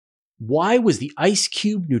Why was the Ice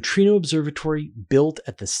Cube Neutrino Observatory built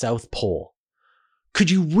at the South Pole? Could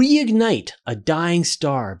you reignite a dying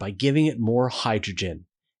star by giving it more hydrogen?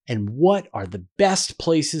 And what are the best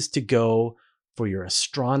places to go for your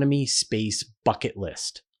astronomy space bucket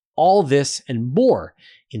list? All this and more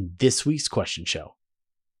in this week's question show.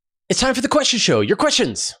 It's time for the question show. Your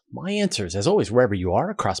questions, my answers, as always, wherever you are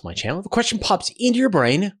across my channel. If a question pops into your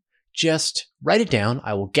brain, just write it down.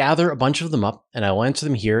 I will gather a bunch of them up and I will answer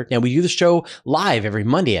them here. Now, we do the show live every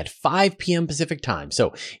Monday at 5 p.m. Pacific time.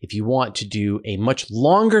 So if you want to do a much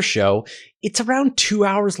longer show, it's around 2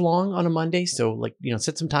 hours long on a Monday. So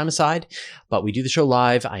set some time aside, but we do the show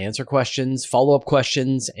live. I answer questions, follow-up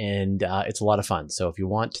questions, and it's a lot of fun. So if you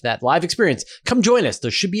want that live experience, come join us.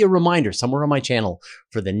 There should be a reminder somewhere on my channel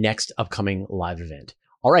for the next upcoming live event.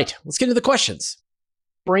 All right, let's get into the questions.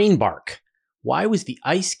 Brain bark. Why was the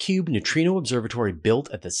Ice Cube Neutrino Observatory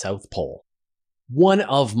built at the South Pole? One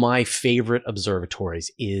of my favorite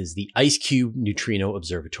observatories is the Ice Cube Neutrino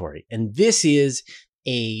Observatory. And this is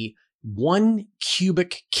a 1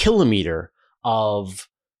 cubic kilometer of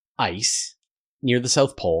ice near the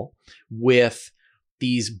South Pole with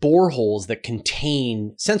these boreholes that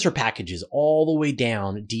contain sensor packages all the way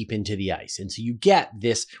down deep into the ice. And so you get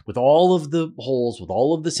this, with all of the holes, with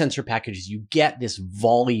all of the sensor packages, you get this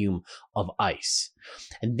volume of ice.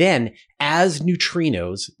 And then as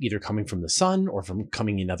neutrinos, either coming from the sun or from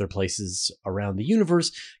coming in other places around the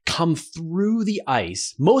universe, come through the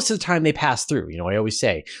ice, most of the time they pass through. I always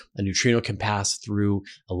say a neutrino can pass through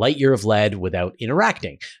a light year of lead without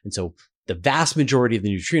interacting. And so the vast majority of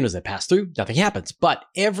the neutrinos that pass through, nothing happens. But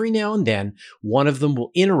every now and then, one of them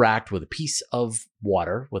will interact with a piece of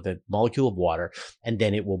water, with a molecule of water, and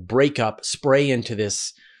then it will break up, spray into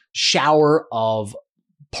this shower of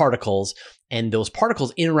particles, and those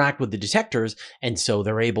particles interact with the detectors, and so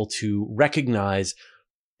they're able to recognize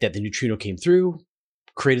that the neutrino came through,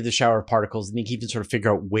 created the shower of particles, and they can even sort of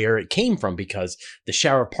figure out where it came from because the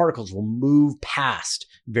shower of particles will move past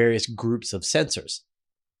various groups of sensors.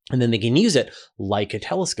 And then they can use it like a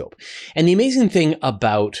telescope. And the amazing thing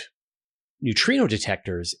about neutrino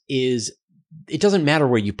detectors is it doesn't matter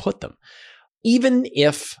where you put them. Even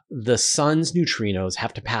if the sun's neutrinos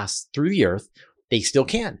have to pass through the Earth, they still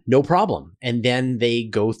can, no problem. And then they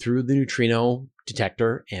go through the neutrino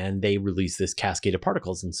detector and they release this cascade of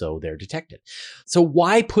particles, and so they're detected. So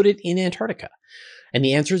why put it in Antarctica? And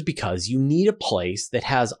the answer is because you need a place that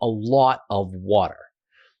has a lot of water,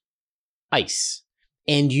 ice.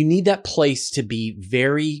 And you need that place to be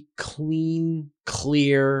very clean,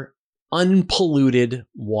 clear, unpolluted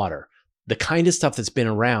water. The kind of stuff that's been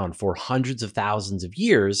around for hundreds of thousands of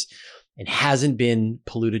years and hasn't been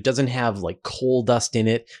polluted, doesn't have coal dust in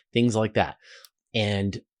it, things like that.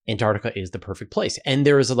 And Antarctica is the perfect place. And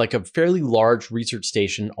there is a fairly large research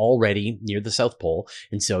station already near the South Pole.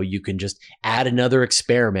 And so you can just add another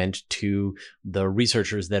experiment to the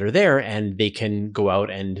researchers that are there, and they can go out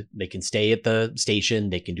and they can stay at the station.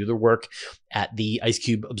 They can do their work at the Ice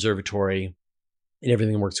Cube Observatory, and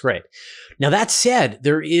everything works great. Now, that said,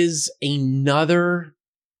 there is another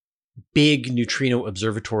big neutrino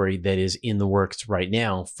observatory that is in the works right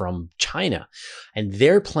now from China. And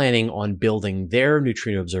they're planning on building their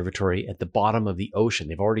neutrino observatory at the bottom of the ocean.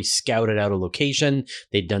 They've already scouted out a location.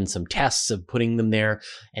 They've done some tests of putting them there.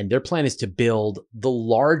 And their plan is to build the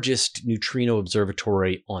largest neutrino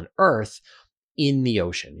observatory on Earth in the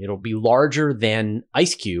ocean. It'll be larger than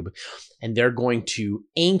Ice Cube, and they're going to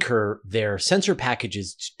anchor their sensor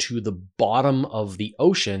packages to the bottom of the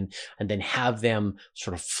ocean and then have them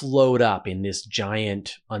sort of float up in this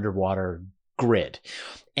giant underwater grid.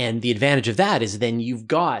 And the advantage of that is then you've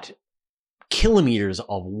got kilometers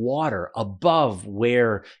of water above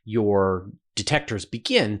where your detectors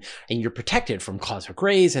begin, and you're protected from cosmic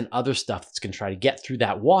rays and other stuff that's going to try to get through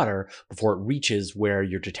that water before it reaches where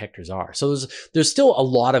your detectors are. So there's still a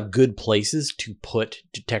lot of good places to put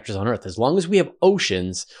detectors on Earth. As long as we have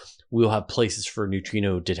oceans, we'll have places for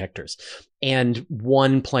neutrino detectors. And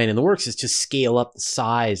one plan in the works is to scale up the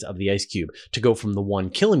size of the Ice Cube to go from the 1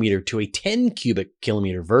 kilometer to a 10 cubic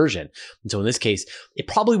kilometer version. And so in this case, it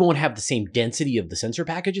probably won't have the same density of the sensor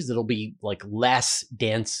packages. It'll be less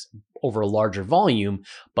dense over a larger volume,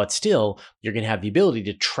 but still you're going to have the ability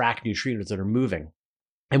to track neutrinos that are moving.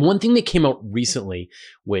 And one thing that came out recently,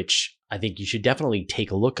 which I think you should definitely take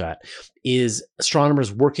a look at, is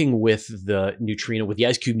astronomers working with the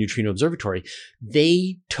Ice Cube Neutrino Observatory.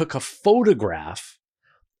 They took a photograph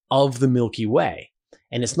of the Milky Way.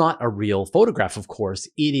 And it's not a real photograph, of course.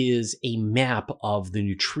 It is a map of the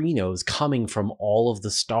neutrinos coming from all of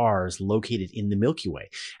the stars located in the Milky Way.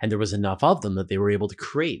 And there was enough of them that they were able to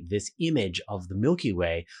create this image of the Milky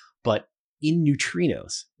Way but in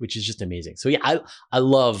neutrinos, which is just amazing. So yeah, I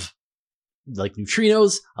love like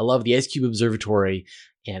neutrinos. I love the Ice Cube Observatory,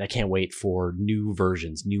 and I can't wait for new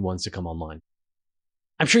versions, new ones to come online.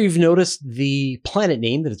 I'm sure you've noticed the planet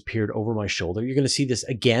name that has appeared over my shoulder. You're going to see this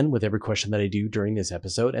again with every question that I do during this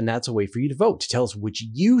episode, and that's a way for you to vote, to tell us which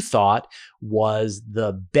you thought was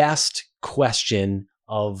the best question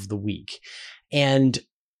of the week. And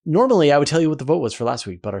normally I would tell you what the vote was for last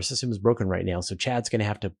week, but our system is broken right now, so Chad's going to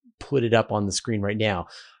have to put it up on the screen right now.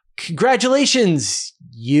 Congratulations,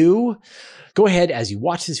 you! Go ahead as you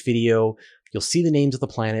watch this video. You'll see the names of the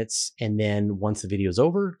planets, and then once the video is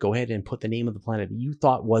over, go ahead and put the name of the planet that you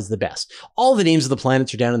thought was the best. All the names of the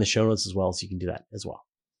planets are down in the show notes as well, so you can do that as well.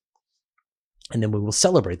 And then we will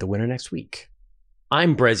celebrate the winner next week.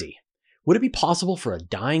 I'm Brezzy. Would it be possible for a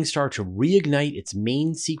dying star to reignite its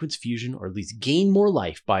main sequence fusion, or at least gain more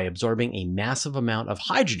life by absorbing a massive amount of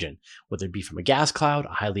hydrogen, whether it be from a gas cloud, a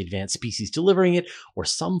highly advanced species delivering it, or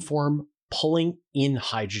some form pulling in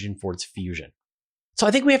hydrogen for its fusion? So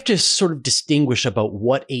I think we have to sort of distinguish about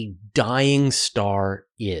what a dying star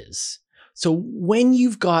is. So when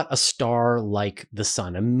you've got a star like the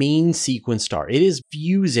sun, a main sequence star, it is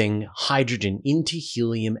fusing hydrogen into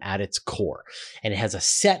helium at its core. And it has a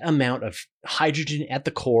set amount of hydrogen at the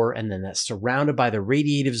core, and then that's surrounded by the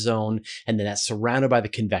radiative zone, and then that's surrounded by the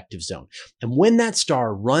convective zone. And when that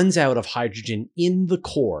star runs out of hydrogen in the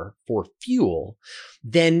core for fuel,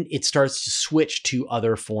 then it starts to switch to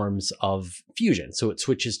other forms of fusion. So it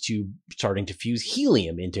switches to starting to fuse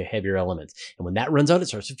helium into heavier elements. And when that runs out, it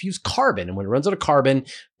starts to fuse carbon. And when it runs out of carbon,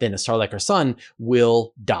 then a star like our sun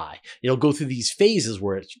will die. It'll go through these phases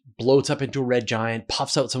where it bloats up into a red giant,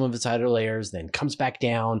 puffs out some of its outer layers, then comes back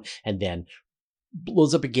down, and then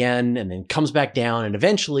blows up again, and then comes back down. And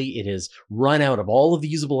eventually it has run out of all of the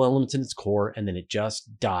usable elements in its core, and then it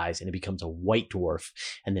just dies and it becomes a white dwarf.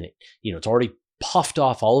 And then it's already puffed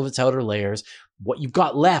off all of its outer layers. What you've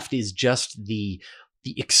got left is just the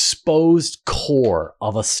exposed core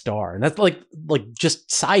of a star. And that's like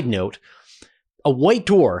just side note, a white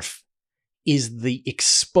dwarf is the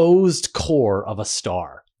exposed core of a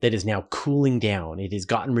star that is now cooling down. It has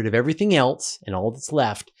gotten rid of everything else, and all that's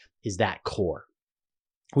left is that core,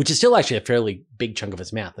 which is still actually a fairly big chunk of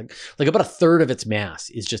its mass. Like about a third of its mass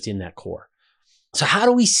is just in that core. So how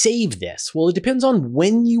do we save this? Well, it depends on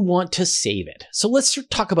when you want to save it. So let's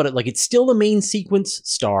talk about it like it's still a main sequence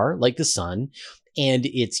star, like the sun, and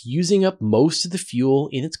it's using up most of the fuel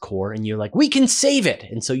in its core, and you're like, we can save it.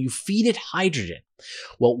 And so you feed it hydrogen.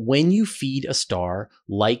 Well, when you feed a star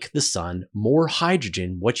like the sun more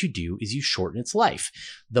hydrogen, what you do is you shorten its life.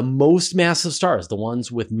 The most massive stars, the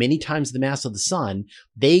ones with many times the mass of the sun,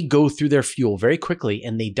 they go through their fuel very quickly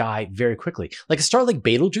and they die very quickly. Like a star like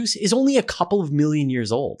Betelgeuse is only a couple of million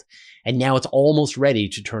years old, and now it's almost ready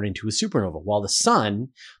to turn into a supernova, while the sun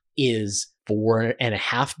is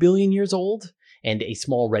 4.5 billion years old. And a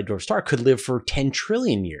small red dwarf star could live for 10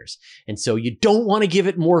 trillion years. And so you don't want to give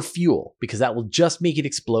it more fuel, because that will just make it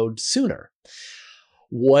explode sooner.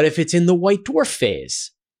 What if it's in the white dwarf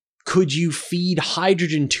phase? Could you feed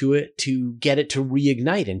hydrogen to it to get it to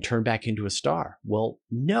reignite and turn back into a star? Well,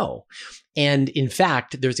 no. And in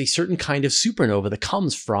fact, there's a certain kind of supernova that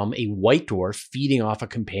comes from a white dwarf feeding off a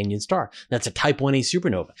companion star. That's a type 1a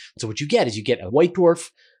supernova. So what you get is you get a white dwarf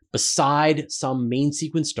beside some main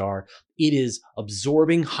sequence star. It is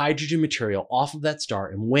absorbing hydrogen material off of that star.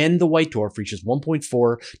 And when the white dwarf reaches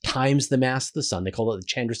 1.4 times the mass of the sun, they call it the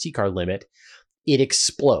Chandrasekhar limit, it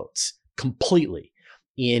explodes completely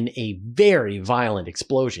in a very violent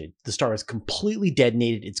explosion. The star is completely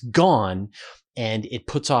detonated. It's gone. And it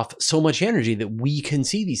puts off so much energy that we can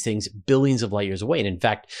see these things billions of light years away. And in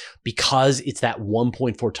fact, because it's that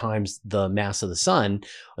 1.4 times the mass of the sun,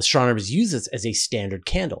 astronomers use this as a standard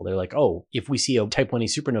candle. They're like, oh, if we see a type 1a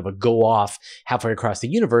supernova go off halfway across the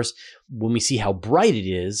universe, when we see how bright it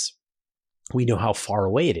is, we know how far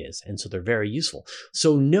away it is. And so they're very useful.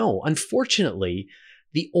 So no, unfortunately,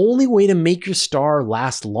 the only way to make your star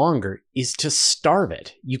last longer is to starve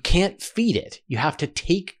it. You can't feed it. You have to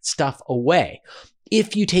take stuff away.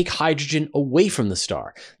 If you take hydrogen away from the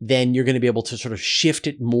star, then you're going to be able to sort of shift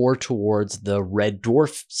it more towards the red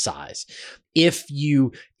dwarf size. If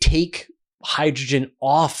you take hydrogen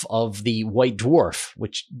off of the white dwarf,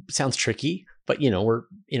 which sounds tricky, but we're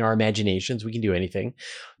in our imaginations, we can do anything,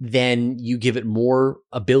 then you give it more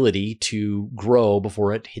ability to grow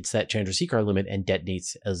before it hits that Chandrasekhar limit and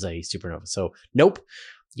detonates as a supernova. So nope,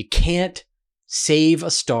 you can't save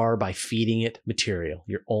a star by feeding it material.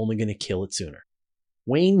 You're only going to kill it sooner.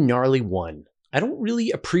 Wayne Gnarly 1. I don't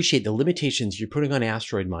really appreciate the limitations you're putting on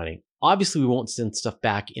asteroid mining. Obviously, we won't send stuff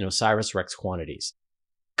back in OSIRIS-REx quantities.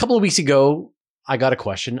 couple of weeks ago, I got a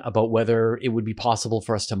question about whether it would be possible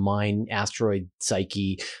for us to mine asteroid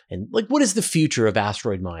Psyche and like, what is the future of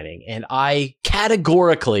asteroid mining? And I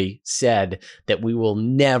categorically said that we will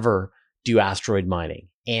never do asteroid mining.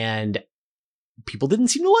 And people didn't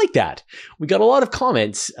seem to like that. We got a lot of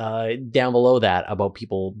comments down below that about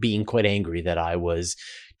people being quite angry that I was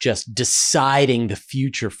just deciding the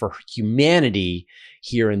future for humanity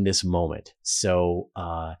here in this moment. So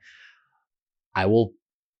I will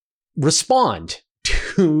respond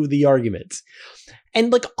to the arguments. And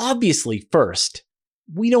like, obviously, first,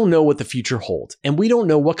 we don't know what the future holds, and we don't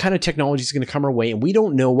know what kind of technology is going to come our way, and we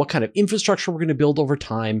don't know what kind of infrastructure we're going to build over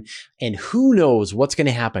time, and who knows what's going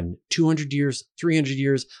to happen 200 years, 300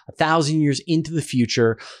 years, 1,000 years into the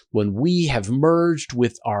future when we have merged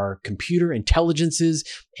with our computer intelligences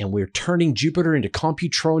and we're turning Jupiter into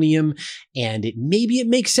computronium, and maybe it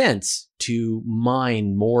makes sense to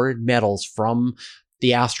mine more metals from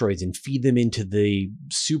the asteroids and feed them into the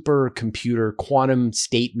supercomputer quantum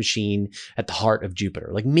state machine at the heart of Jupiter.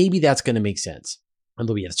 Like, maybe that's going to make sense. And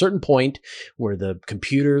there'll be at a certain point where the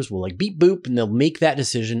computers will like beep boop and they'll make that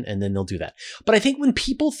decision and then they'll do that. But I think when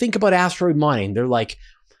people think about asteroid mining, they're like,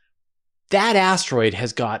 that asteroid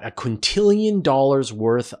has got $1 quintillion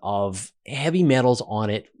worth of heavy metals on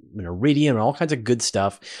it, iridium and all kinds of good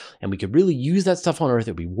stuff. And we could really use that stuff on Earth.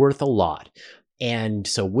 It'd be worth a lot. And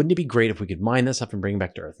so wouldn't it be great if we could mine that stuff and bring it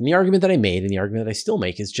back to Earth? And the argument that I made and the argument that I still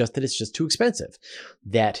make is just that it's just too expensive.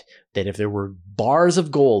 That if there were bars of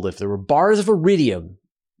gold, if there were bars of iridium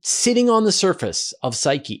sitting on the surface of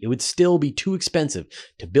Psyche, it would still be too expensive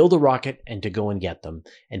to build a rocket and to go and get them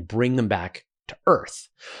and bring them back to Earth.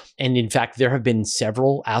 And in fact, there have been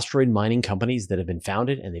several asteroid mining companies that have been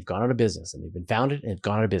founded and they've gone out of business, and they've been founded and have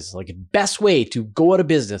gone out of business. Like, the best way to go out of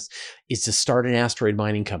business is to start an asteroid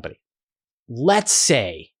mining company. Let's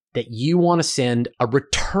say that you want to send a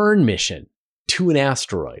return mission to an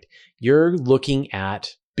asteroid. You're looking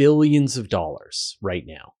at billions of dollars right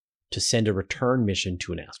now to send a return mission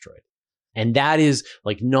to an asteroid. And that is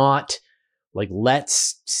like, not like,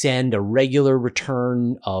 let's send a regular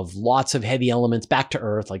return of lots of heavy elements back to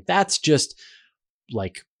Earth. Like, that's just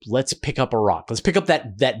like, let's pick up a rock. Let's pick up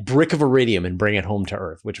that brick of iridium and bring it home to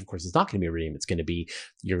Earth, which of course is not going to be iridium. It's going to be,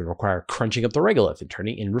 you're going to require crunching up the regolith and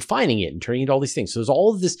turning and refining it and turning it into all these things. So there's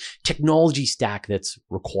all of this technology stack that's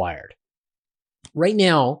required. Right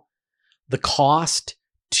now, the cost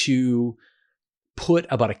to put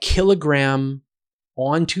about 1 kilogram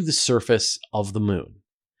onto the surface of the moon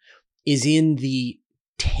is in the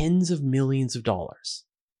tens of millions of dollars.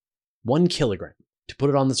 1 kilogram to put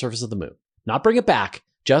it on the surface of the moon. Not bring it back,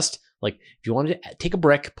 just like, if you wanted to take a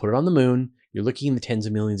brick, put it on the moon, you're looking in the tens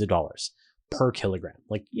of millions of dollars per kilogram.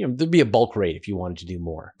 Like, there'd be a bulk rate if you wanted to do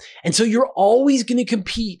more. And so you're always going to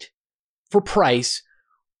compete for price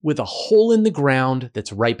with a hole in the ground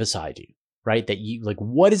that's right beside you, right? That you like,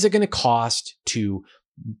 what is it going to cost to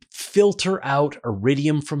filter out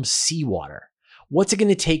iridium from seawater? What's it going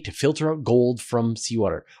to take to filter out gold from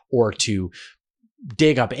seawater, or to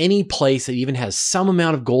dig up any place that even has some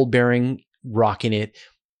amount of gold bearing rock in it?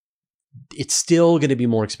 It's still going to be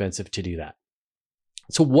more expensive to do that.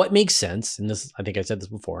 So what makes sense, and this, I think I said this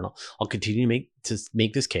before, and I'll continue to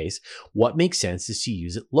make this case, what makes sense is to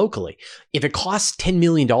use it locally. If it costs $10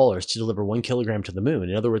 million to deliver 1 kilogram to the moon,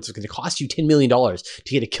 in other words, it's going to cost you $10 million to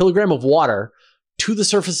get 1 kilogram of water to the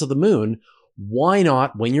surface of the moon, why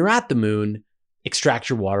not, when you're at the moon, extract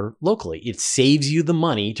your water locally? It saves you the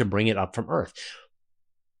money to bring it up from Earth.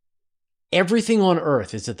 Everything on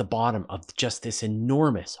Earth is at the bottom of just this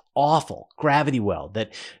enormous, awful gravity well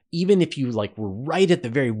that even if you like were right at the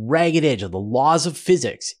very ragged edge of the laws of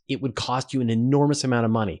physics, it would cost you an enormous amount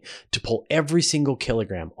of money to pull every single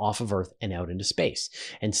kilogram off of Earth and out into space.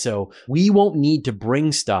 And so we won't need to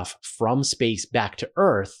bring stuff from space back to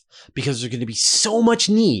Earth because there's going to be so much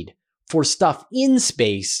need for stuff in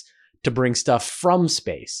space to bring stuff from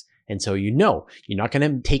space. And so, you're not going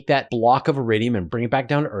to take that block of iridium and bring it back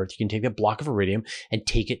down to Earth. You can take that block of iridium and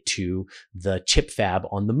take it to the chip fab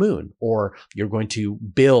on the moon, or you're going to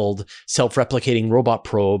build self-replicating robot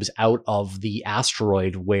probes out of the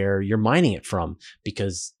asteroid where you're mining it from,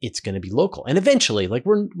 because it's going to be local. And eventually,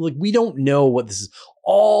 we don't know what this is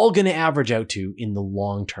all going to average out to in the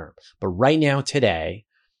long term. But right now, today,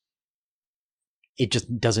 it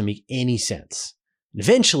just doesn't make any sense.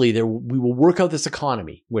 Eventually, we will work out this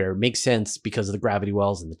economy where it makes sense because of the gravity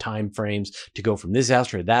wells and the time frames to go from this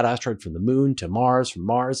asteroid to that asteroid, from the moon to Mars, from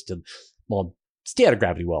Mars to, stay out of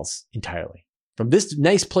gravity wells entirely. From this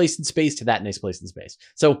nice place in space to that nice place in space.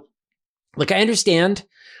 So, I understand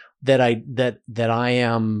that I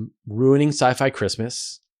am ruining sci-fi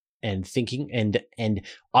Christmas and thinking, and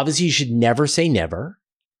obviously you should never say never,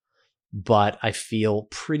 but I feel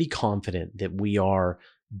pretty confident that we are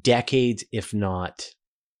decades, if not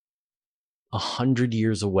 100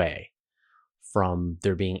 years away from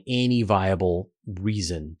there being any viable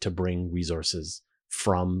reason to bring resources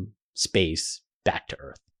from space back to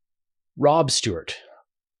Earth. Rob Stewart,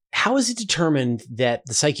 how is it determined that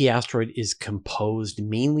the Psyche asteroid is composed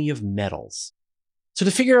mainly of metals? So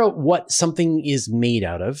to figure out what something is made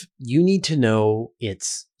out of, you need to know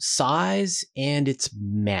its size and its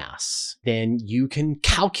mass. Then you can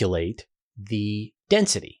calculate the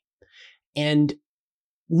density. And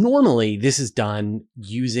normally this is done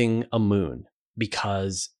using a moon,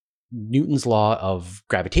 because Newton's law of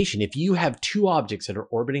gravitation, if you have two objects that are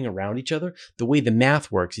orbiting around each other, the way the math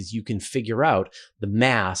works is you can figure out the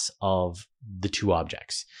mass of the two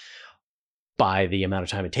objects by the amount of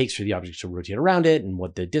time it takes for the objects to rotate around it and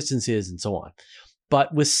what the distance is and so on.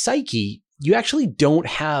 But with Psyche, you actually don't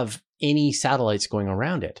have any satellites going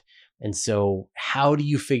around it. And so how do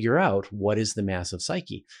you figure out what is the mass of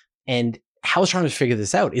Psyche? And how astronomers figure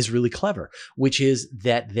this out is really clever, which is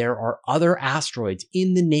that there are other asteroids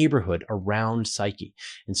in the neighborhood around Psyche.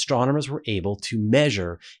 And astronomers were able to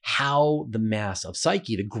measure how the mass of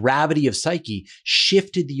Psyche, the gravity of Psyche,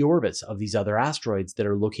 shifted the orbits of these other asteroids that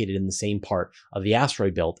are located in the same part of the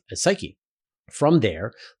asteroid belt as Psyche. From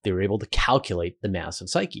there, they were able to calculate the mass of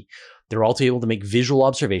Psyche. They're also able to make visual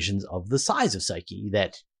observations of the size of Psyche,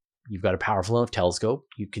 that you've got a powerful enough telescope.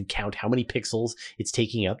 You can count how many pixels it's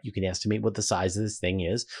taking up. You can estimate what the size of this thing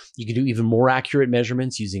is. You can do even more accurate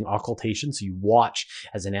measurements using occultation. So you watch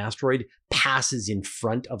as an asteroid passes in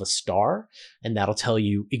front of a star, and that'll tell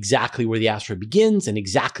you exactly where the asteroid begins and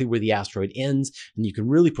exactly where the asteroid ends. And you can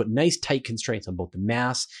really put nice tight constraints on both the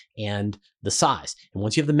mass and the size. And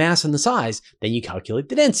once you have the mass and the size, then you calculate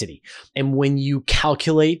the density. And when you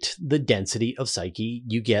calculate the density of Psyche,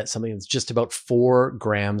 you get something that's just about 4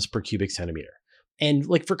 grams per cubic centimeter. And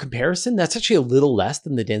like for comparison, that's actually a little less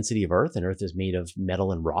than the density of Earth, and Earth is made of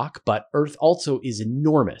metal and rock, but Earth also is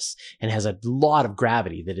enormous and has a lot of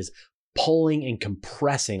gravity that is pulling and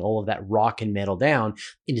compressing all of that rock and metal down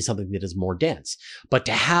into something that is more dense. But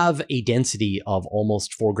to have a density of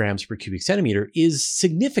almost 4 grams per cubic centimeter is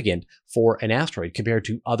significant for an asteroid compared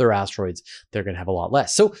to other asteroids. They're going to have a lot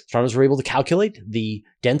less. So astronomers were able to calculate the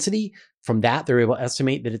density. From that, they're able to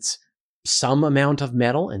estimate that it's some amount of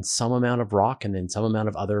metal and some amount of rock and then some amount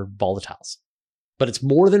of other volatiles. But it's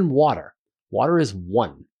more than water. Water is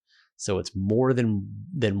 1. So it's more than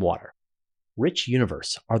water. Rich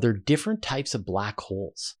universe. Are there different types of black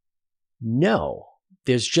holes? No,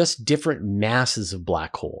 there's just different masses of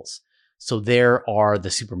black holes. So there are the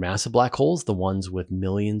supermassive black holes, the ones with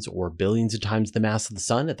millions or billions of times the mass of the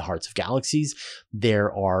sun at the hearts of galaxies.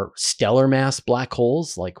 There are stellar mass black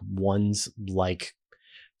holes, like ones like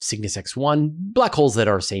Cygnus X1, black holes that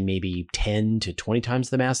are, say, maybe 10 to 20 times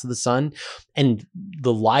the mass of the sun. And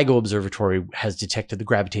the LIGO Observatory has detected the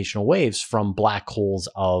gravitational waves from black holes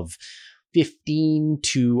of 15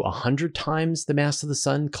 to 100 times the mass of the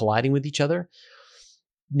sun colliding with each other.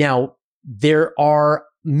 Now, there are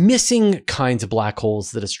missing kinds of black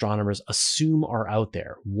holes that astronomers assume are out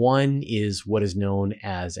there. One is what is known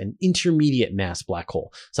as an intermediate mass black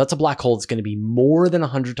hole. So that's a black hole that's going to be more than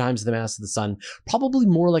 100 times the mass of the sun, probably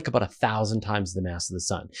more like about 1,000 times the mass of the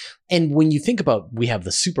sun. And when you think about, we have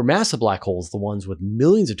the supermassive black holes, the ones with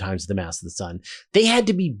millions of times the mass of the sun, they had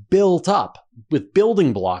to be built up with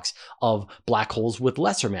building blocks of black holes with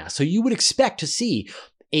lesser mass. So you would expect to see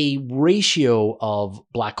a ratio of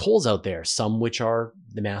black holes out there, some which are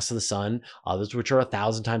the mass of the sun, others which are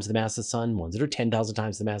 1,000 times the mass of the sun, ones that are 10,000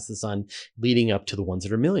 times the mass of the sun, leading up to the ones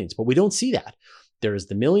that are millions. But we don't see that. There's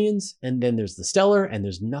the millions, and then there's the stellar, and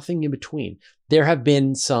there's nothing in between. There have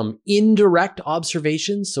been some indirect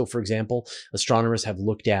observations. So, for example, astronomers have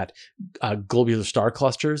looked at globular star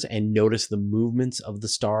clusters and noticed the movements of the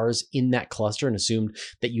stars in that cluster and assumed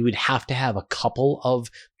that you would have to have a couple of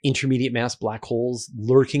intermediate mass black holes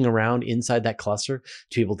lurking around inside that cluster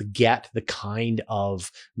to be able to get the kind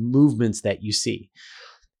of movements that you see.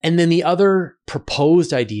 And then the other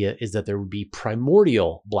proposed idea is that there would be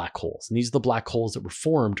primordial black holes. And these are the black holes that were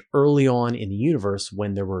formed early on in the universe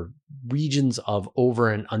when there were regions of over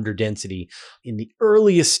and under density in the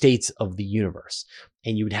earliest states of the universe.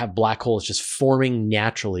 And you would have black holes just forming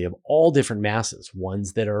naturally of all different masses,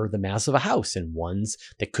 ones that are the mass of a house and ones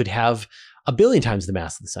that could have 1 billion times the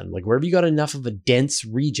mass of the sun. Like wherever you got enough of a dense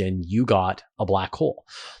region, you got a black hole.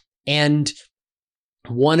 And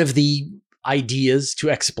one of the ideas to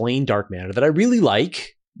explain dark matter that I really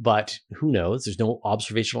like, but who knows? There's no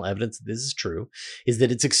observational evidence that this is true, is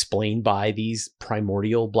that it's explained by these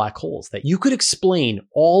primordial black holes. That you could explain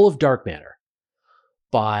all of dark matter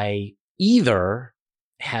by either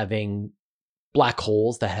having black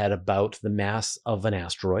holes that had about the mass of an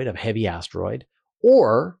asteroid, of a heavy asteroid,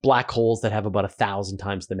 or black holes that have about 1,000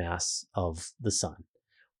 times the mass of the sun.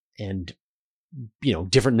 And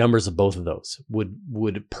different numbers of both of those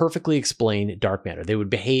would perfectly explain dark matter. They would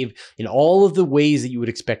behave in all of the ways that you would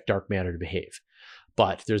expect dark matter to behave.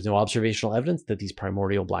 But there's no observational evidence that these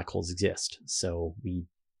primordial black holes exist. So we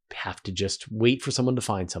have to just wait for someone to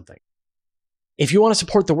find something. If you want to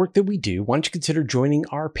support the work that we do, why don't you consider joining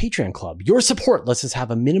our Patreon club? Your support lets us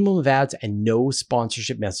have a minimum of ads and no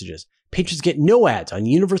sponsorship messages. Patrons get no ads on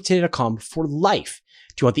universetoday.com for life.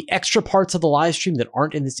 Do you want the extra parts of the live stream that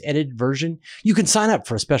aren't in this edited version? You can sign up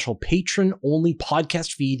for a special patron-only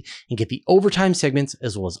podcast feed and get the overtime segments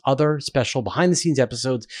as well as other special behind-the-scenes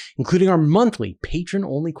episodes, including our monthly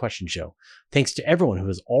patron-only question show. Thanks to everyone who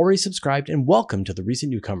has already subscribed, and welcome to the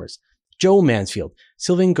recent newcomers: Joe Mansfield,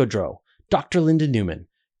 Sylvain Gaudreau, Dr. Linda Newman,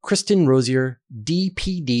 Kristen Rosier,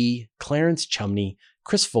 DPD, Clarence Chumney,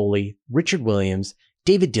 Chris Foley, Richard Williams,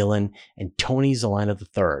 David Dillon, and Tony Zelina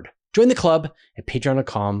III. Join the club at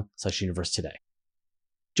patreon.com/universetoday.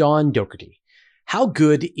 John Docherty: how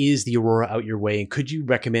good is the aurora out your way, and could you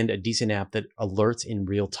recommend a decent app that alerts in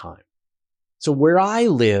real time? So where I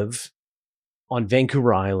live on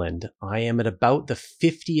Vancouver Island, I am at about the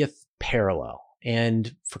 50th parallel.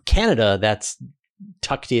 And for Canada, that's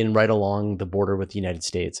tucked in right along the border with the United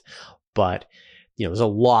States. But, there's a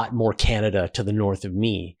lot more Canada to the north of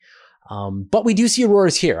me. But we do see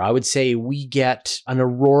auroras here. I would say we get an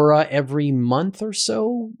aurora every month or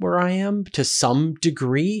so where I am, to some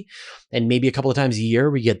degree. And maybe a couple of times a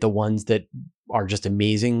year, we get the ones that are just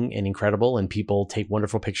amazing and incredible, and people take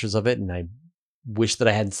wonderful pictures of it. And I wish that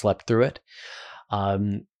I hadn't slept through it.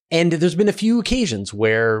 And there's been a few occasions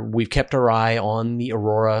where we've kept our eye on the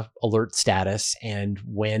aurora alert status. And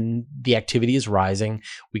when the activity is rising,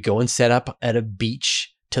 we go and set up at a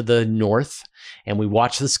beach to the north and we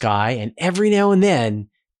watch the sky. And every now and then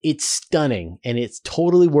it's stunning and it's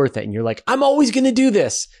totally worth it. And you're like, I'm always going to do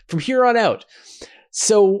this from here on out.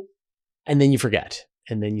 So, and then you forget,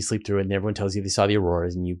 and then you sleep through it and everyone tells you they saw the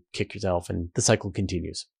auroras and you kick yourself and the cycle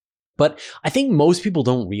continues. But I think most people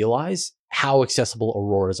don't realize how accessible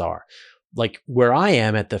auroras are. Like where I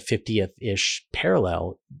am at the 50th-ish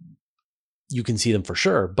parallel, you can see them for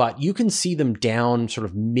sure, but you can see them down sort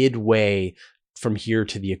of midway from here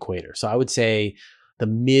to the equator. So I would say the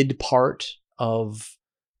mid part of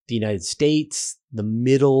the United States, the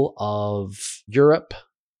middle of Europe,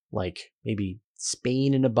 like maybe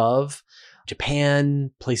Spain and above, Japan,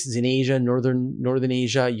 places in Asia, northern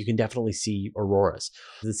Asia, you can definitely see auroras.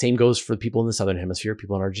 The same goes for people in the southern hemisphere,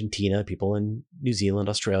 people in Argentina, people in New Zealand,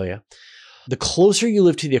 Australia. The closer you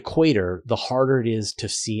live to the equator, the harder it is to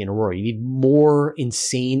see an aurora. You need more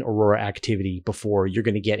insane aurora activity before you're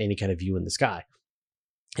going to get any kind of view in the sky.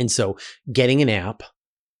 And so getting an app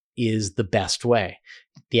is the best way.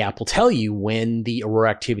 The app will tell you when the aurora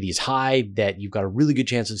activity is high, that you've got a really good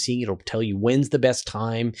chance of seeing it. It'll tell you when's the best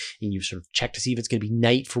time, and you sort of check to see if it's going to be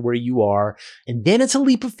night for where you are. And then it's a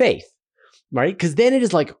leap of faith, right? Because then it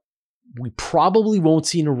is like, we probably won't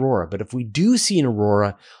see an aurora, but if we do see an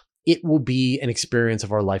aurora, it will be an experience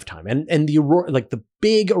of our lifetime. And the aurora, like the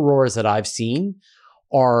big auroras that I've seen,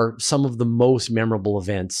 are some of the most memorable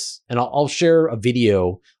events. And I'll share a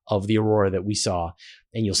video of the aurora that we saw,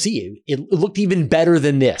 and you'll see it looked even better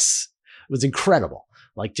than this. It was incredible.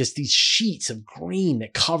 Like just these sheets of green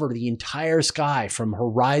that cover the entire sky from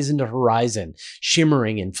horizon to horizon,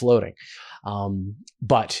 shimmering and floating.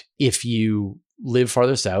 But if you live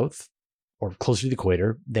farther south or closer to the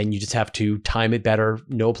equator, then you just have to time it better,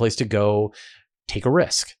 know a place to go, take a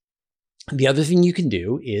risk. The other thing you can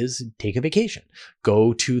do is take a vacation.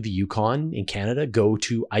 Go to the Yukon in Canada, go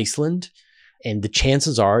to Iceland, and the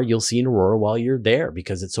chances are you'll see an aurora while you're there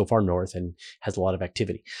because it's so far north and has a lot of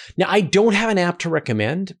activity. Now, I don't have an app to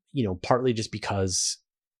recommend, partly because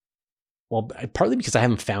I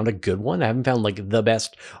haven't found a good one. I haven't found like the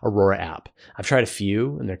best aurora app. I've tried a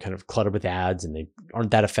few and they're kind of cluttered with ads and they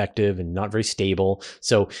aren't that effective and not very stable.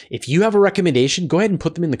 So if you have a recommendation, go ahead and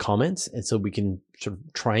put them in the comments. And so we can sort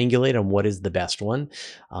of triangulate on what is the best one.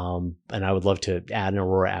 And I would love to add an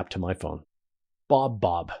aurora app to my phone.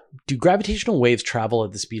 Bob, do gravitational waves travel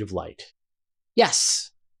at the speed of light?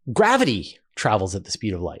 Yes, gravity travels at the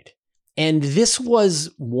speed of light. And this was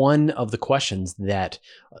one of the questions that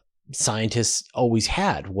scientists always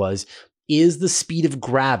had was, is the speed of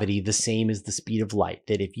gravity the same as the speed of light?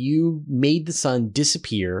 That if you made the sun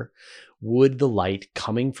disappear, would the light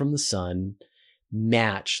coming from the sun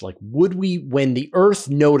match? Like, would we, when the Earth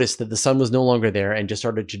noticed that the sun was no longer there and just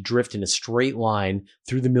started to drift in a straight line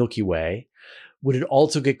through the Milky Way, would it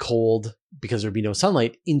also get cold because there'd be no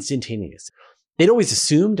sunlight instantaneous? They'd always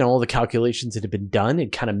assumed, and all the calculations that had been done,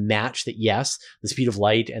 it kind of matched that, yes, the speed of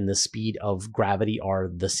light and the speed of gravity are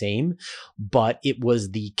the same. But it was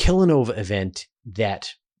the kilonova event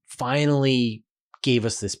that finally gave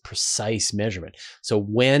us this precise measurement. So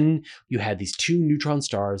when you had these two neutron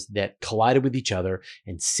stars that collided with each other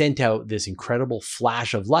and sent out this incredible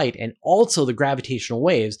flash of light, and also the gravitational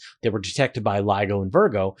waves that were detected by LIGO and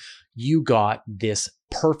Virgo, you got this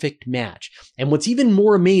perfect match. And what's even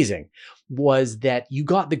more amazing was that you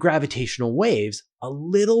got the gravitational waves a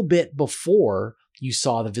little bit before you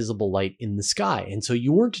saw the visible light in the sky. And so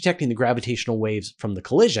you weren't detecting the gravitational waves from the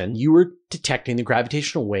collision, you were detecting the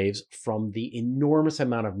gravitational waves from the enormous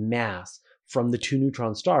amount of mass from the two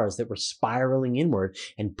neutron stars that were spiraling inward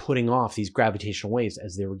and putting off these gravitational waves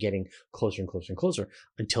as they were getting closer and closer and closer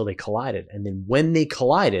until they collided. And then when they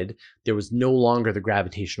collided, there was no longer the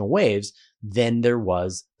gravitational waves, then there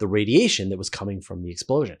was the radiation that was coming from the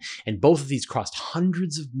explosion. And both of these crossed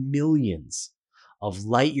hundreds of millions of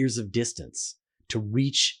light years of distance to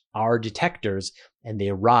reach our detectors, and they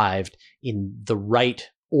arrived in the right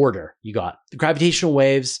order. You got the gravitational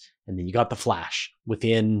waves, and then you got the flash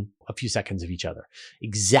within a few seconds of each other,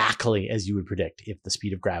 exactly as you would predict if the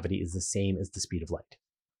speed of gravity is the same as the speed of light.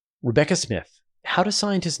 Rebecca Smith, how do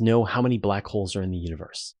scientists know how many black holes are in the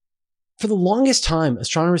universe? For the longest time,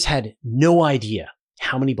 astronomers had no idea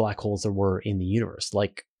how many black holes there were in the universe.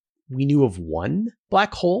 Like, we knew of one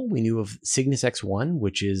black hole. We knew of Cygnus X1,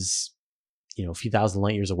 which is a few thousand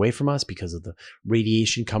light years away from us because of the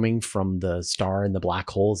radiation coming from the star and the black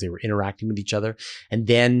holes. They were interacting with each other. And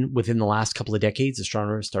then within the last couple of decades,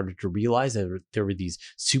 astronomers started to realize that there were these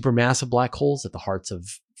supermassive black holes at the hearts of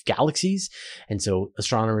galaxies. And so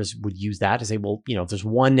astronomers would use that to say, well, if there's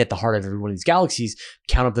one at the heart of every one of these galaxies,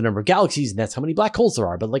 count up the number of galaxies, and that's how many black holes there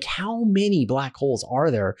are. But like, how many black holes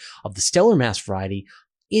are there of the stellar mass variety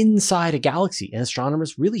inside a galaxy? And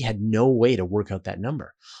astronomers really had no way to work out that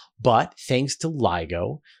number. But thanks to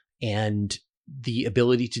LIGO and the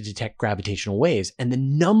ability to detect gravitational waves and the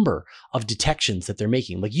number of detections that they're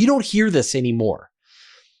making, like, you don't hear this anymore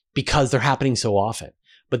because they're happening so often,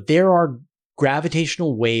 but there are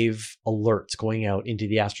gravitational wave alerts going out into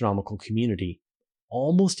the astronomical community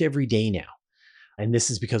almost every day now. And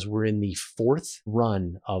this is because we're in the fourth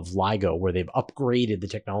run of LIGO, where they've upgraded the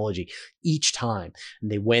technology each time.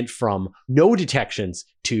 And they went from no detections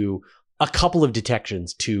to a couple of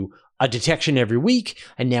detections to a detection every week.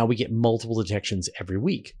 And now we get multiple detections every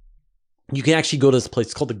week. You can actually go to this place,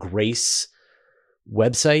 it's called the GRACE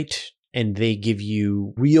website, and they give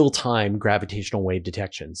you real-time gravitational wave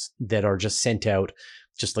detections that are just sent out,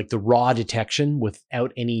 just like the raw detection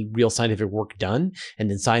without any real scientific work done.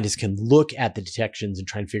 And then scientists can look at the detections and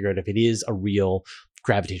try and figure out if it is a real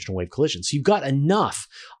gravitational wave collision. So you've got enough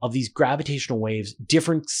of these gravitational waves,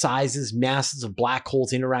 different sizes, masses of black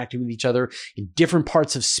holes interacting with each other in different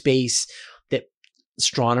parts of space, that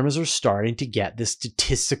astronomers are starting to get this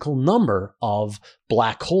statistical number of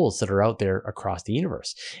black holes that are out there across the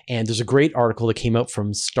universe. And there's a great article that came out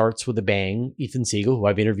from Starts with a Bang, Ethan Siegel, who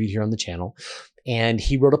I've interviewed here on the channel. And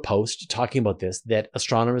he wrote a post talking about this, that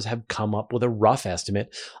astronomers have come up with a rough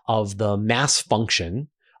estimate of the mass function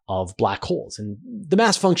of black holes. And the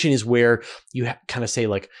mass function is where you kind of say,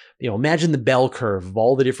 like, imagine the bell curve of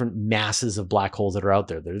all the different masses of black holes that are out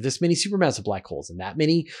there. There are this many supermassive black holes and that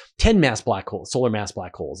many 10 mass black holes, solar mass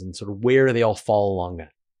black holes, and sort of where they all fall along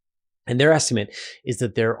that. And their estimate is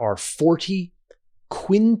that there are 40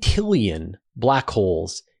 quintillion black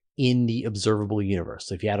holes in the observable universe.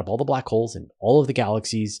 So if you add up all the black holes in all of the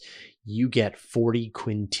galaxies, you get 40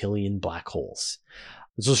 quintillion black holes.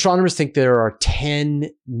 So astronomers think there are 10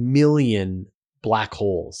 million black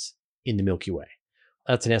holes in the Milky Way.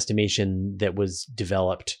 That's an estimation that was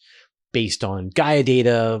developed based on Gaia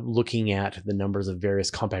data, looking at the numbers of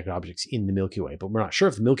various compact objects in the Milky Way. But we're not sure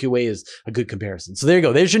if the Milky Way is a good comparison. So there you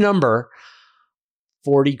go. There's your number,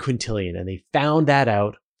 40 quintillion. And they found that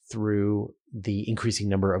out through the increasing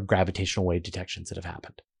number of gravitational wave detections that have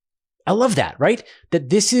happened. I love that, right? That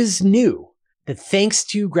this is new. That thanks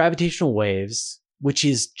to gravitational waves, which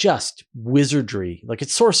is just wizardry, like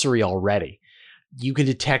it's sorcery already, you can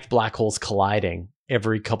detect black holes colliding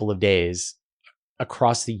every couple of days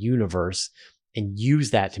across the universe and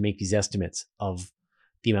use that to make these estimates of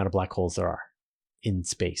the amount of black holes there are in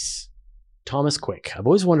space. Thomas Quick, I've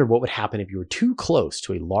always wondered what would happen if you were too close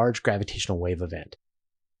to a large gravitational wave event.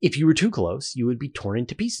 If you were too close, you would be torn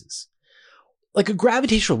into pieces. like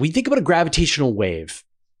we think about a gravitational wave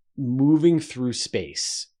moving through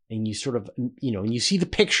space, and you sort of, and you see the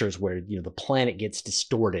pictures where, the planet gets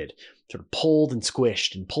distorted, sort of pulled and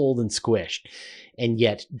squished and pulled and squished, and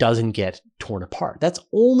yet doesn't get torn apart. That's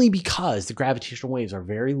only because the gravitational waves are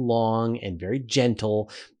very long and very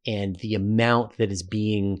gentle, and the amount that is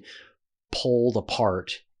being pulled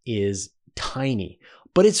apart is tiny,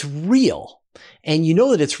 but it's real. And you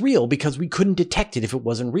know that it's real because we couldn't detect it if it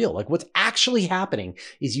wasn't real. Like, what's actually happening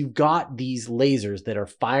is you've got these lasers that are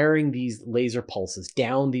firing these laser pulses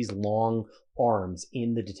down these long arms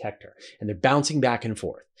in the detector, and they're bouncing back and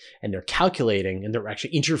forth, and they're calculating, and they're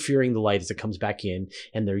actually interfering the light as it comes back in,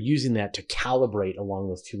 and they're using that to calibrate along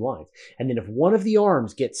those two lines. And then if one of the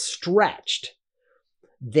arms gets stretched,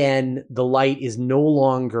 then the light is no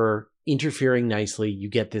longer interfering nicely. You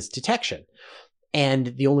get this detection.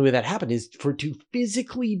 And the only way that happened is for it to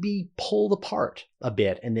physically be pulled apart a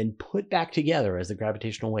bit and then put back together as the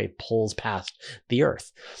gravitational wave pulls past the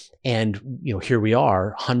Earth. And, here we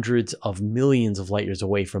are, hundreds of millions of light years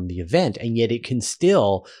away from the event, and yet it can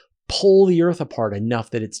still pull the Earth apart enough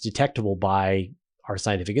that it's detectable by our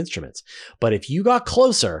scientific instruments. But if you got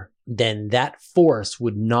closer, then that force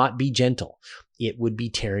would not be gentle. It would be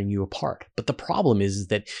tearing you apart. But the problem is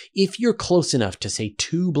that if you're close enough to, say,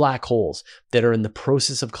 two black holes that are in the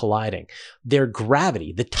process of colliding, their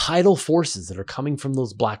gravity, the tidal forces that are coming from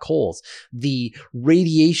those black holes, the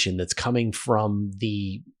radiation that's coming from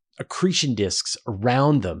the accretion disks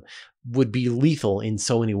around them would be lethal in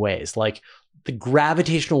so many ways. Like, the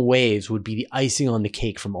gravitational waves would be the icing on the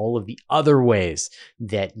cake from all of the other ways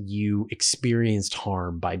that you experienced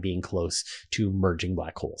harm by being close to merging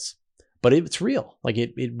black holes. But it's real. Like,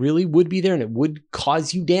 it really would be there, and it would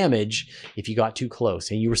cause you damage if you got too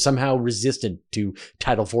close and you were somehow resistant to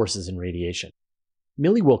tidal forces and radiation.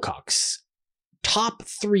 Millie Wilcox, top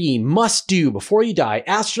 3 must do before you die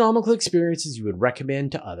astronomical experiences you would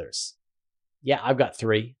recommend to others. Yeah, I've got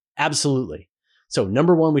 3. Absolutely. So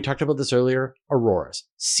number 1, we talked about this earlier, auroras.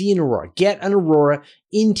 See an aurora. Get an aurora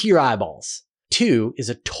into your eyeballs. 2 is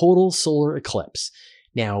a total solar eclipse.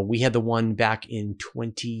 Now, we had the one back in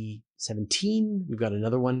 2017. We've got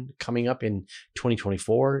another one coming up in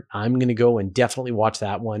 2024. I'm going to go and definitely watch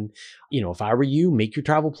that one. If I were you, make your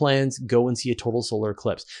travel plans, go and see a total solar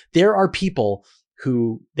eclipse. There are people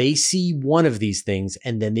who they see one of these things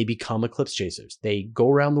and then they become eclipse chasers. They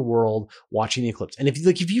go around the world watching the eclipse. And if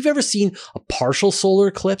you've ever seen a partial solar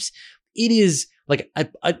eclipse, it is like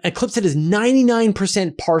an eclipse that is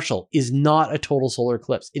 99% partial is not a total solar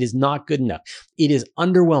eclipse. It is not good enough. It is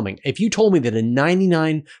underwhelming. If you told me that a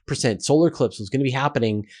 99% solar eclipse was going to be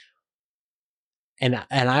happening and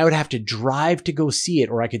I would have to drive to go see it,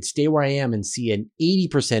 or I could stay where I am and see an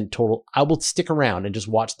 80% total, I will stick around and just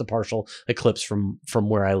watch the partial eclipse from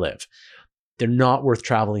where I live. They're not worth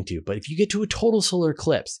traveling to. But if you get to a total solar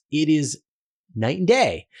eclipse, it is night and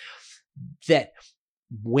day. That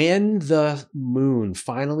when the moon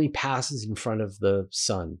finally passes in front of the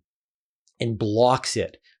sun and blocks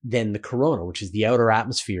it, then the corona, which is the outer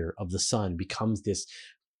atmosphere of the sun, becomes this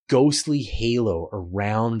ghostly halo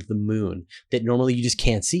around the moon that normally you just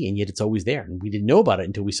can't see, and yet it's always there. And we didn't know about it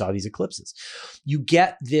until we saw these eclipses. You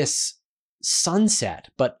get this sunset,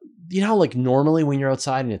 but like normally when you're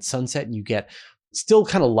outside and it's sunset and you get still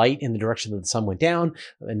kind of light in the direction that the sun went down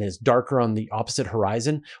and it's darker on the opposite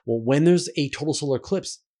horizon. Well, when there's a total solar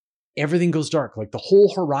eclipse, everything goes dark, like the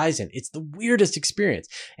whole horizon. It's the weirdest experience.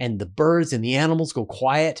 And the birds and the animals go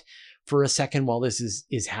quiet for a second while this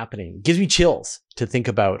is happening. It gives me chills to think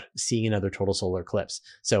about seeing another total solar eclipse.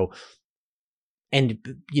 So, and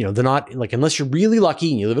they're not like, unless you're really lucky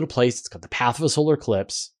and you live in a place that's got the path of a solar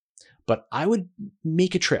eclipse, but I would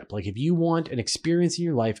make a trip. Like, if you want an experience in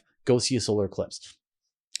your life, go see a solar eclipse.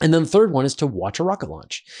 And then the third one is to watch a rocket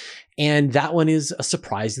launch. And that one is a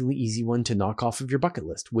surprisingly easy one to knock off of your bucket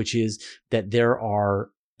list, which is that there are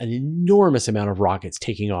an enormous amount of rockets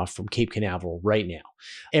taking off from Cape Canaveral right now.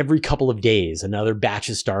 Every couple of days, another batch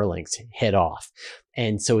of Starlinks head off.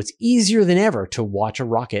 And so it's easier than ever to watch a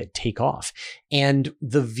rocket take off. And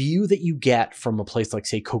the view that you get from a place like,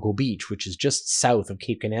 say, Cocoa Beach, which is just south of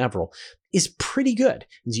Cape Canaveral, is pretty good.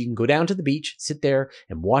 And so you can go down to the beach, sit there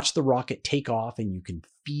and watch the rocket take off, and you can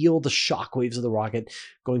feel the shock waves of the rocket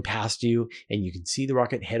going past you, and you can see the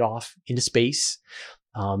rocket head off into space.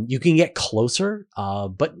 You can get closer,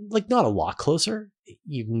 but like not a lot closer.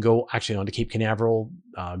 You can go actually onto Cape Canaveral.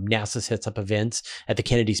 NASA sets up events at the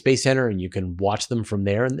Kennedy Space Center and you can watch them from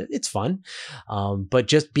there, and it's fun. But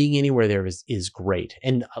just being anywhere there is great.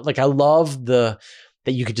 And like, I love that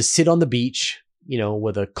you could just sit on the beach,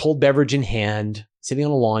 with a cold beverage in hand, sitting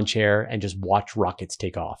on a lawn chair and just watch rockets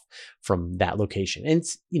take off from that location. And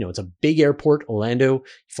it's a big airport, Orlando. You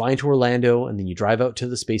fly into Orlando and then you drive out to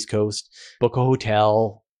the Space Coast, book a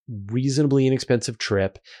hotel, reasonably inexpensive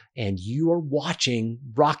trip, and you are watching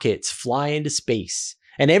rockets fly into space.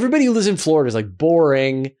 And everybody who lives in Florida is like,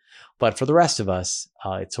 boring. But for the rest of us,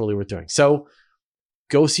 it's totally worth doing. So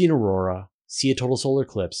go see an aurora, see a total solar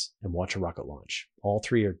eclipse, and watch a rocket launch. All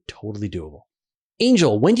three are totally doable.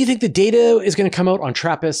 Angel, when do you think the data is going to come out on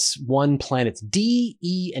TRAPPIST-1 planets D,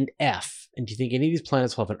 E, and F? And do you think any of these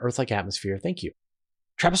planets will have an Earth-like atmosphere? Thank you.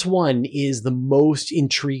 TRAPPIST-1 is the most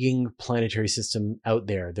intriguing planetary system out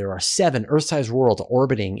there. There are 7 Earth-sized worlds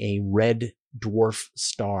orbiting a red dwarf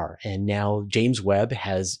star. And now James Webb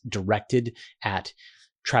has directed at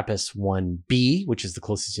TRAPPIST-1b, which is the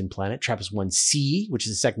closest in planet, TRAPPIST-1c, which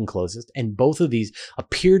is the second closest. And both of these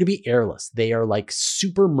appear to be airless. They are like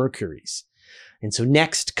super Mercuries. And so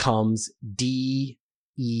next comes D,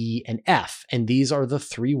 E, and F. And these are the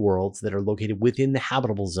 3 worlds that are located within the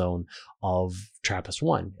habitable zone of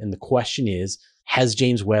TRAPPIST-1. And the question is, has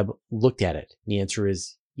James Webb looked at it? And the answer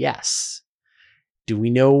is yes. Do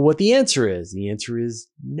we know what the answer is? The answer is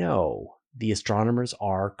no. The astronomers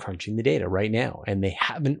are crunching the data right now, and they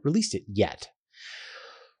haven't released it yet.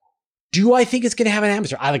 Do I think it's going to have an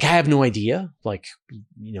atmosphere? I have no idea.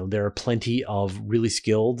 There are plenty of really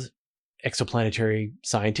skilled exoplanetary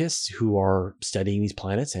scientists who are studying these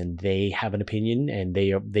planets, and they have an opinion, and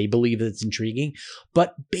they believe that it's intriguing.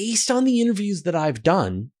 But based on the interviews that I've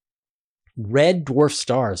done, red dwarf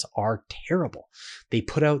stars are terrible. They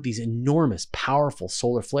put out these enormous, powerful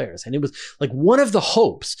solar flares. And it was like one of the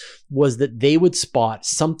hopes was that they would spot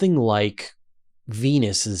something like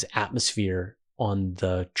Venus's atmosphere on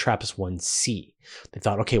the TRAPPIST-1c. They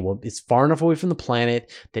thought, okay, well, it's far enough away from the planet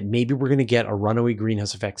that maybe we're going to get a runaway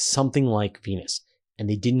greenhouse effect, something like Venus. And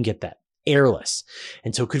they didn't get that. Airless.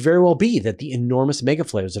 And so it could very well be that the enormous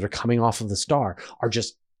megaflares that are coming off of the star are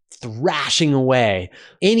just thrashing away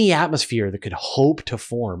any atmosphere that could hope to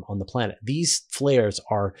form on the planet. These flares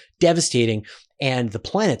are devastating, and the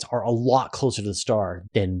planets are a lot closer to the star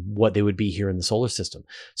than what they would be here in the solar system.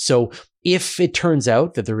 So if it turns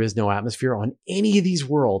out that there is no atmosphere on any of these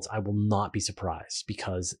worlds, I will not be surprised,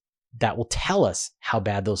 because that will tell us how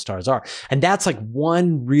bad those stars are. And that's like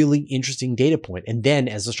one really interesting data point. And then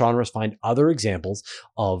as astronomers find other examples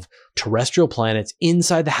of terrestrial planets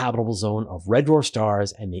inside the habitable zone of red dwarf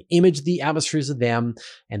stars, and they image the atmospheres of them,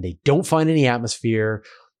 and they don't find any atmosphere,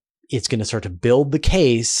 it's going to start to build the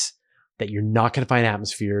case that you're not going to find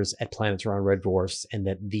atmospheres at planets around red dwarfs, and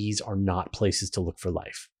that these are not places to look for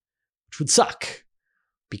life, which would suck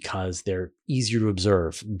because they're easier to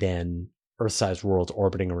observe than Earth-sized worlds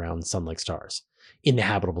orbiting around sun-like stars in the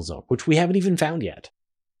habitable zone, which we haven't even found yet.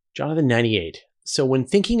 Jonathan, 98. So when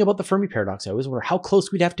thinking about the Fermi paradox, I always wonder how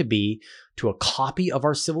close we'd have to be to a copy of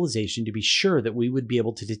our civilization to be sure that we would be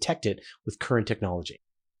able to detect it with current technology.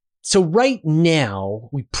 So right now,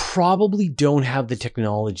 we probably don't have the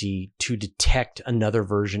technology to detect another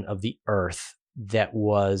version of the Earth that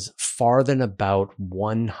was farther than about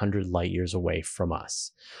 100 light years away from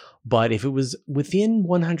us. But if it was within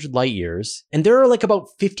 100 light years, and there are like about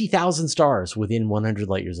 50,000 stars within 100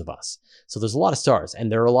 light years of us. So there's a lot of stars,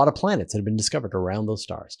 and there are a lot of planets that have been discovered around those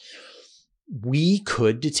stars. We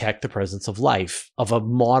could detect the presence of life, of a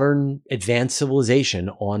modern advanced civilization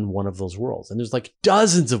on one of those worlds. And there's like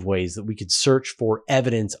dozens of ways that we could search for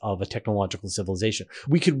evidence of a technological civilization.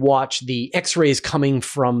 We could watch the X-rays coming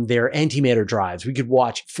from their antimatter drives. We could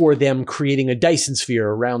watch for them creating a Dyson sphere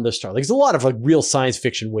around the star. Like, there's a lot of like real science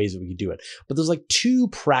fiction ways that we could do it. But there's like 2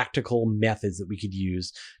 practical methods that we could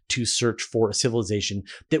use to search for a civilization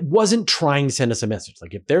that wasn't trying to send us a message.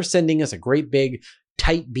 Like if they're sending us a great big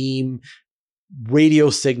tight beam radio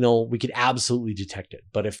signal, we could absolutely detect it.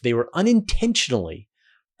 But if they were unintentionally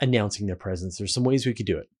announcing their presence, there's some ways we could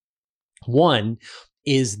do it. One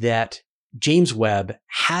is that James Webb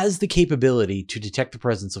has the capability to detect the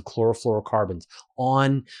presence of chlorofluorocarbons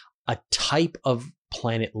on a type of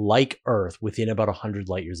planet like Earth within about 100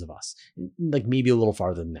 light years of us, like maybe a little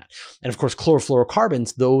farther than that. And of course,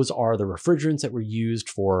 chlorofluorocarbons, those are the refrigerants that were used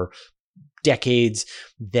for decades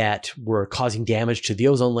that were causing damage to the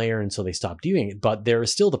ozone layer, and so they stopped doing it. But there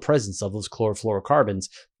is still the presence of those chlorofluorocarbons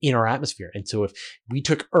in our atmosphere. And so if we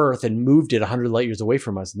took Earth and moved it 100 light years away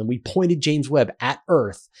from us, and then we pointed James Webb at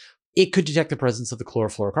Earth, it could detect the presence of the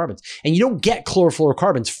chlorofluorocarbons. And you don't get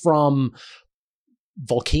chlorofluorocarbons from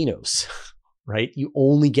volcanoes, right? You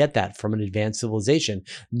only get that from an advanced civilization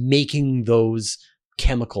making those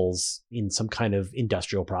chemicals in some kind of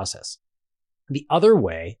industrial process. The other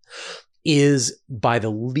way is by the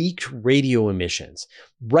leaked radio emissions.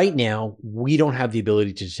 Right now, we don't have the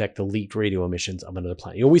ability to detect the leaked radio emissions of another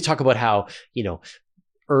planet. You always talk about how,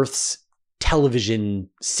 Earth's television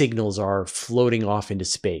signals are floating off into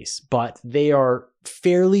space, but they are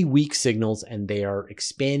fairly weak signals and they are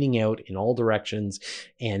expanding out in all directions.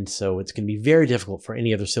 And so it's going to be very difficult for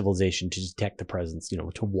any other civilization to detect the presence,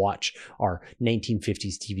 to watch our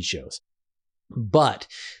 1950s TV shows. But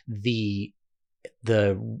the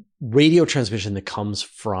radio transmission that comes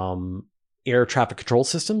from air traffic control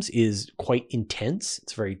systems is quite intense.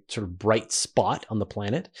 It's a very sort of bright spot on the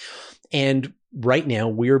planet. And right now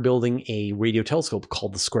we're building a radio telescope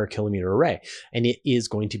called the Square Kilometer Array. And it is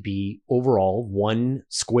going to be overall 1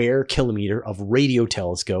 square kilometer of radio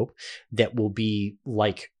telescope that will be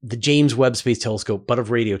like the James Webb Space Telescope, but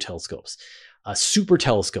of radio telescopes, a super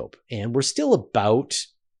telescope. And we're still about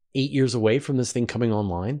 8 years away from this thing coming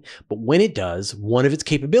online. But when it does, one of its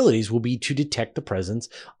capabilities will be to detect the presence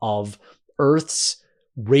of Earth's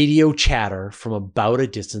radio chatter from about a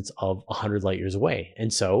distance of 100 light years away.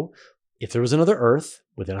 And so if there was another Earth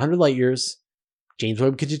within 100 light years, James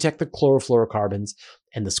Webb could detect the chlorofluorocarbons,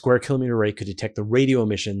 and the Square Kilometer Array could detect the radio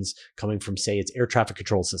emissions coming from, say, its air traffic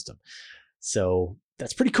control system. So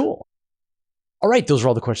that's pretty cool. All right, those are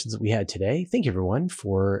all the questions that we had today. Thank you, everyone,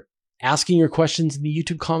 for asking your questions in the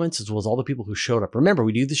YouTube comments, as well as all the people who showed up. Remember,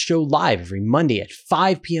 we do this show live every Monday at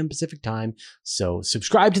 5 p.m. Pacific time. So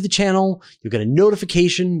subscribe to the channel. You'll get a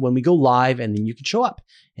notification when we go live, and then you can show up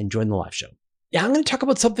and join the live show. Yeah, I'm going to talk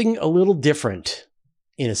about something a little different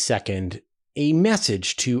in a second, a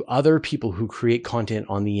message to other people who create content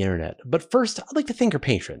on the internet. But first, I'd like to thank our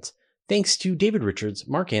patrons. Thanks to David Richards,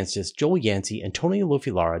 Mark Anstis, Joel Yancey, Antonio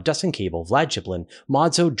Lofilara, Dustin Cable, Vlad Chiplin,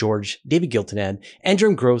 Modzo, George, David Giltonad,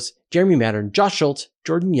 Andrew Gross, Jeremy Mattern, Josh Schultz,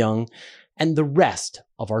 Jordan Young, and the rest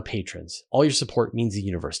of our patrons. All your support means the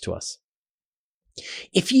universe to us.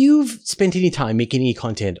 If you've spent any time making any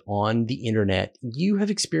content on the internet, you have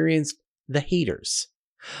experienced the haters.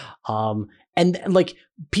 And like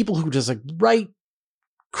people who just write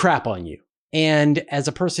crap on you. And as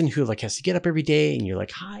a person who has to get up every day and you're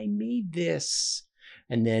like, I made this,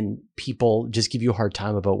 and then people just give you a hard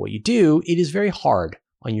time about what you do, it is very hard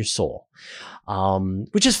on your soul,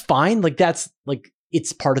 which is fine.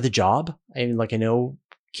 It's part of the job. I mean, I know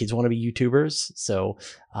kids want to be YouTubers. So,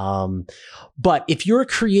 but if you're a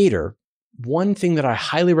creator, one thing that I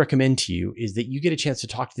highly recommend to you is that you get a chance to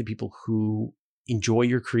talk to the people who enjoy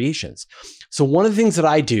your creations. So one of the things that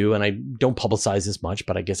I do, and I don't publicize this much,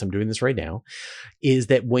 but I guess I'm doing this right now, is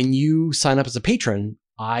that when you sign up as a patron,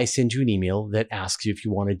 I send you an email that asks you if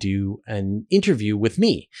you want to do an interview with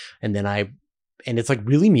me. And then and it's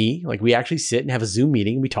really me, we actually sit and have a Zoom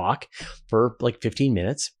meeting. We talk for 15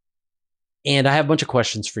 minutes and I have a bunch of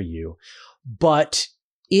questions for you, but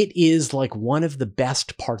it is one of the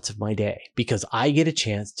best parts of my day because I get a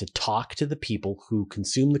chance to talk to the people who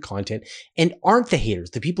consume the content and aren't the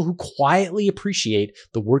haters, the people who quietly appreciate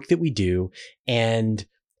the work that we do and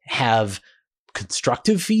have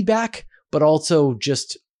constructive feedback, but also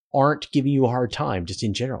just aren't giving you a hard time just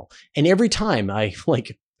in general. And every time I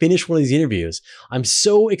finish one of these interviews, I'm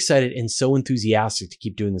so excited and so enthusiastic to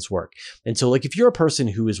keep doing this work. And so if you're a person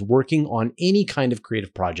who is working on any kind of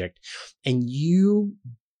creative project and you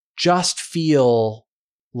just feel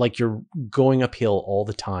like you're going uphill all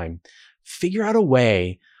the time, figure out a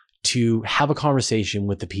way to have a conversation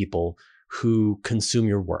with the people who consume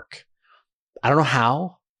your work. I don't know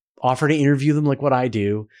how. Offer to interview them like what I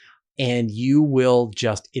do, and you will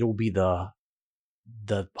it'll be the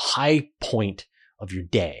high point of your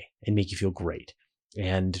day and make you feel great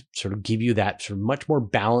and sort of give you that sort of much more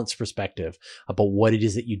balanced perspective about what it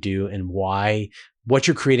is that you do and why what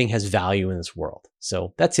you're creating has value in this world.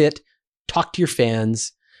 So that's it. Talk to your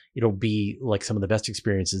fans. It'll be some of the best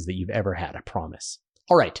experiences that you've ever had, I promise.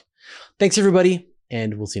 All right. Thanks, everybody,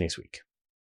 and we'll see you next week.